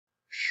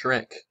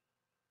Shrek.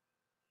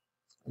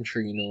 I'm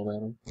sure you know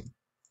about him.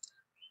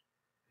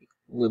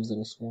 Lives in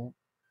a swamp.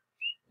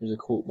 There's a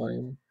quote by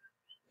him.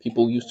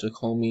 People used to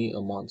call me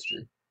a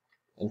monster,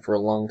 and for a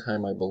long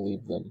time I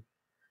believed them.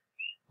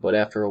 But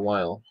after a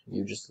while,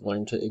 you just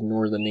learn to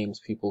ignore the names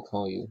people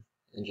call you,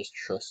 and just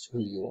trust who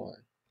you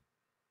are.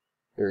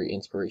 Very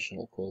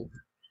inspirational quote.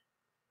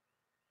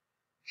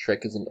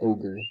 Shrek is an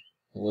ogre.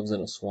 He lives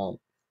in a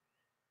swamp.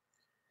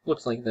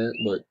 Looks like that,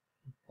 but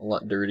a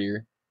lot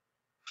dirtier.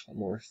 A lot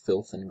more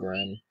filth and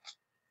grime.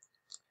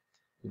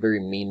 Very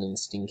mean and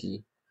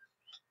stinky.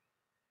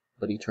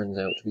 But he turns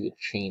out to be a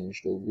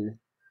changed ogre.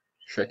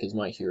 Shrek is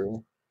my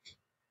hero.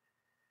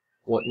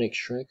 What makes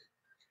Shrek?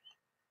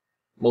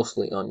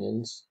 Mostly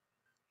onions,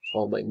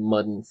 followed by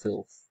mud and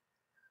filth.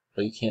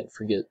 But you can't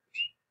forget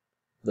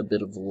the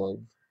bit of love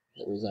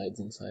that resides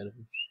inside of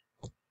him.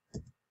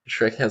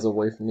 Shrek has a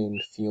wife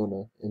named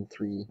Fiona and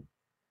 3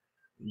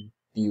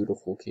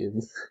 beautiful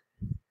kids.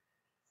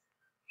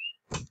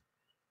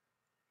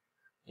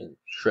 And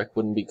Shrek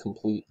wouldn't be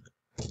complete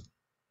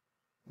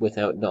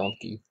without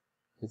Donkey.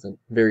 He's a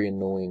very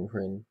annoying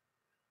friend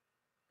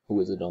who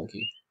is a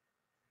donkey.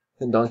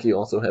 And Donkey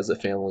also has a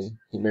family.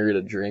 He married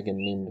a dragon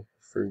named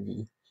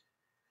Fergie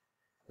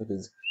with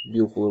his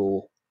beautiful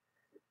little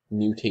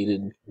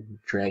mutated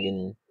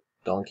dragon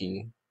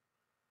donkey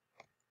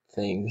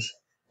things.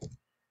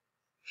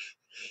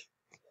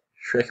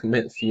 Shrek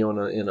met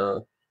Fiona in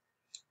a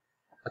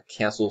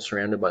castle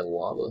surrounded by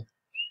lava.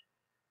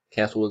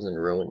 Castle was in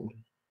ruin.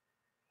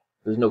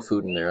 There's no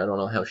food in there. I don't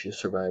know how she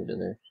survived in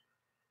there.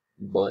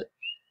 But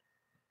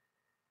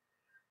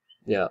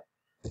yeah.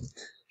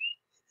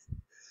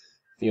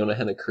 Fiona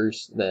had a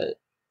curse that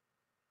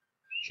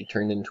she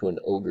turned into an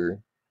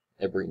ogre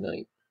every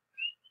night.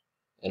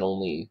 And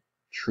only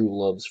true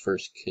love's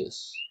first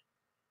kiss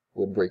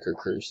would break her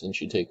curse, and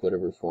she'd take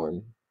whatever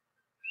form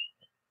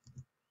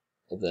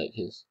of that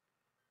kiss.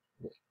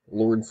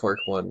 Lord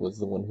Farquaad was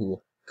the one who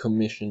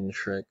commissioned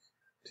Shrek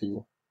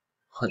to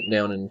hunt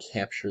down and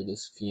capture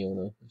this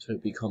Fiona to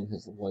become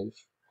his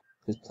wife.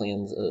 His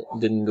plans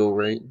didn't go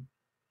right.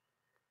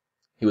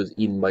 He was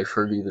eaten by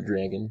Fergie the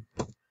dragon.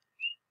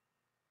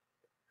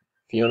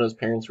 Fiona's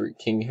parents were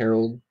King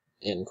Harold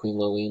and Queen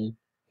Lillian.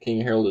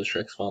 King Harold is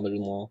Shrek's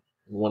father-in-law,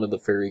 and one of the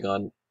fairy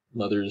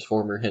godmother's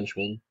former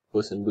henchmen,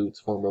 Puss in Boots'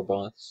 former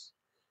boss,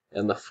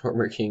 and the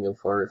former king of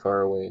Far,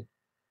 Far Away.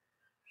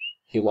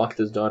 He locked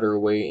his daughter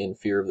away in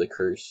fear of the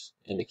curse,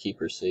 and to keep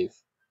her safe.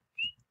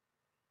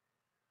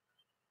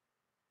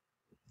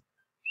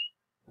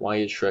 Why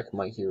is Shrek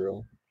my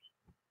hero?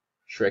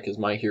 Shrek is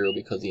my hero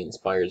because he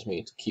inspires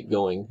me to keep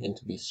going and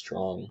to be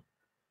strong.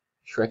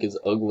 Shrek is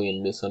ugly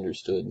and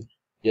misunderstood,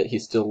 yet he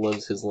still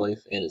loves his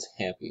life and is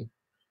happy.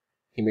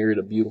 He married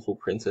a beautiful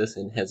princess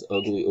and has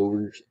ugly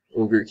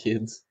ogre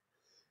kids.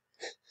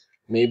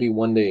 Maybe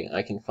one day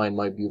I can find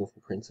my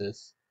beautiful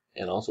princess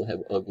and also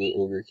have ugly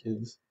ogre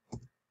kids.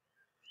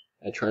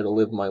 I try to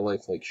live my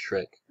life like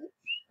Shrek.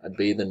 I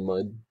bathe in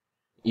mud,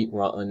 eat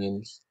raw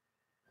onions,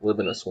 live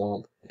in a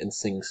swamp, and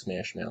sing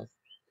Smash Mouth.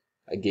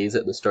 I gaze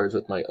at the stars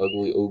with my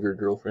ugly ogre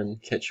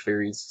girlfriend, catch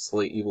fairies,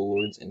 slay evil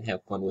lords, and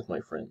have fun with my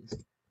friends.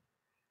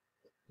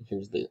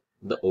 Here's the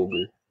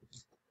ogre.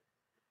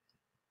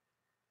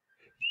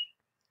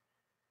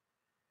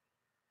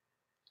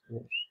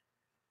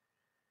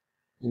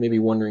 You may be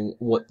wondering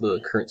what the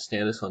current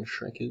status on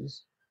Shrek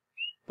is,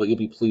 but you'll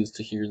be pleased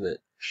to hear that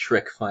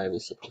Shrek 5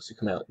 is supposed to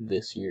come out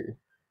this year.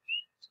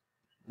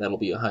 That'll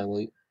be a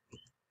highlight.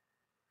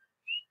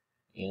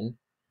 And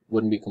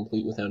wouldn't be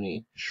complete without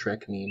any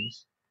Shrek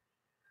memes.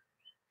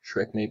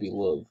 Shrek may be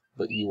love,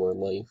 but you are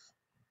life.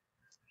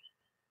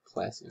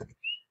 Classic.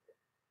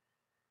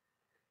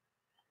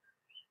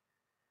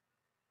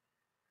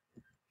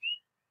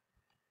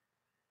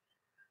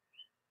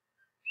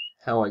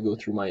 How I go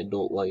through my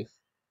adult life.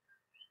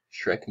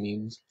 Shrek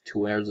memes,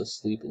 2 hours of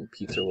sleep, and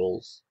pizza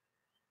rolls.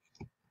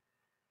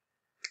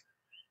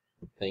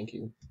 Thank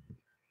you.